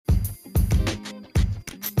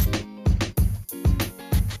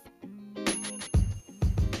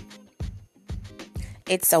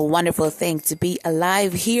It's a wonderful thing to be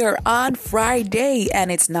alive here on Friday.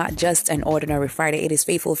 And it's not just an ordinary Friday. It is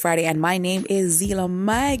Faithfull Friday. And my name is Zila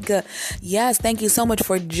Mag. Yes, thank you so much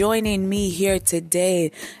for joining me here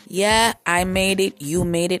today. Yeah, I made it. You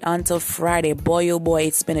made it until Friday. Boy, oh boy,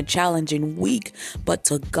 it's been a challenging week. But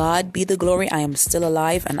to God be the glory. I am still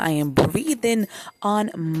alive and I am breathing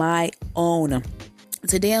on my own.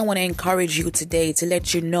 Today, I want to encourage you today to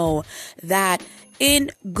let you know that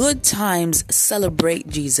in good times, celebrate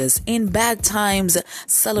Jesus. In bad times,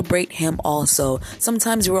 celebrate him also.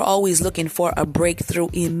 Sometimes we're always looking for a breakthrough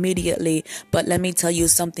immediately. But let me tell you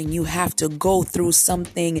something. You have to go through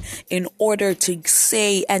something in order to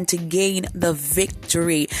say and to gain the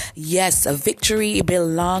victory. Yes, a victory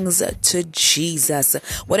belongs to Jesus.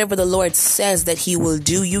 Whatever the Lord says that he will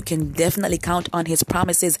do, you can definitely count on his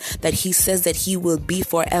promises that he says that he will be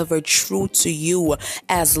forever true to you.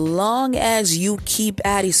 As long as you keep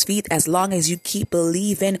at his feet, as long as you keep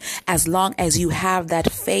believing, as long as you have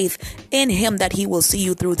that faith in him that he will see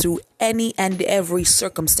you through any and every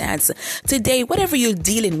circumstance. Today, whatever you're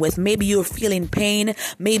dealing with, maybe you're feeling pain,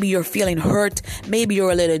 maybe you're feeling hurt, maybe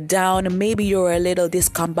you're a little down, maybe you're a little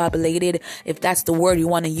discombobulated, if that's the word you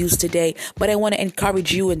want to use today. But I want to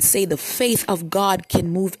encourage you and say the faith of God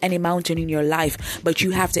can move any mountain in your life, but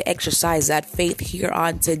you have to exercise that faith here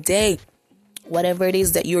on today. Whatever it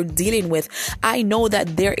is that you're dealing with, I know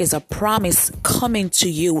that there is a promise coming to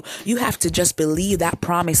you. You have to just believe that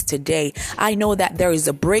promise today. I know that there is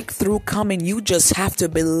a breakthrough coming. You just have to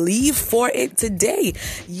believe for it today.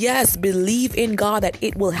 Yes, believe in God that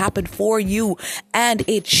it will happen for you and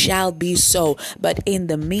it shall be so. But in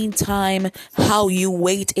the meantime, how you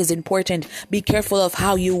wait is important. Be careful of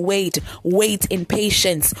how you wait. Wait in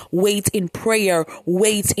patience. Wait in prayer.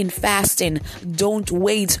 Wait in fasting. Don't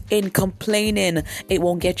wait in complaining. It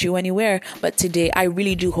won't get you anywhere. But today, I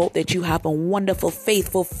really do hope that you have a wonderful,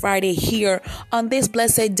 faithful Friday here on this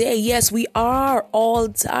blessed day. Yes, we are all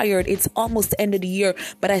tired. It's almost the end of the year,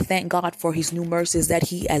 but I thank God for his new mercies that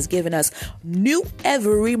he has given us new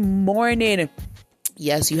every morning.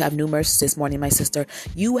 Yes, you have new mercies this morning, my sister.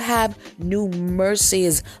 You have new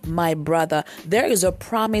mercies, my brother. There is a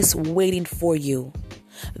promise waiting for you.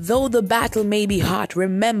 Though the battle may be hot,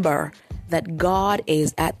 remember that God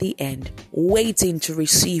is at the end, waiting to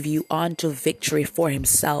receive you onto victory for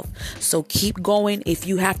himself. So keep going. If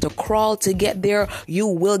you have to crawl to get there, you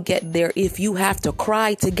will get there. If you have to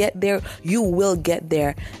cry to get there, you will get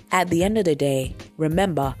there. At the end of the day,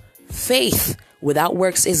 remember, faith without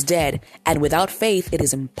works is dead, and without faith, it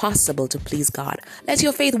is impossible to please God. Let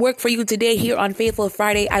your faith work for you today here on Faithful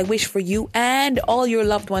Friday. I wish for you and all your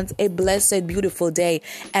loved ones a blessed, beautiful day.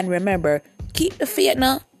 And remember, keep the faith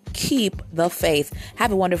now. Keep the faith.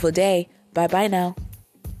 Have a wonderful day. Bye-bye now.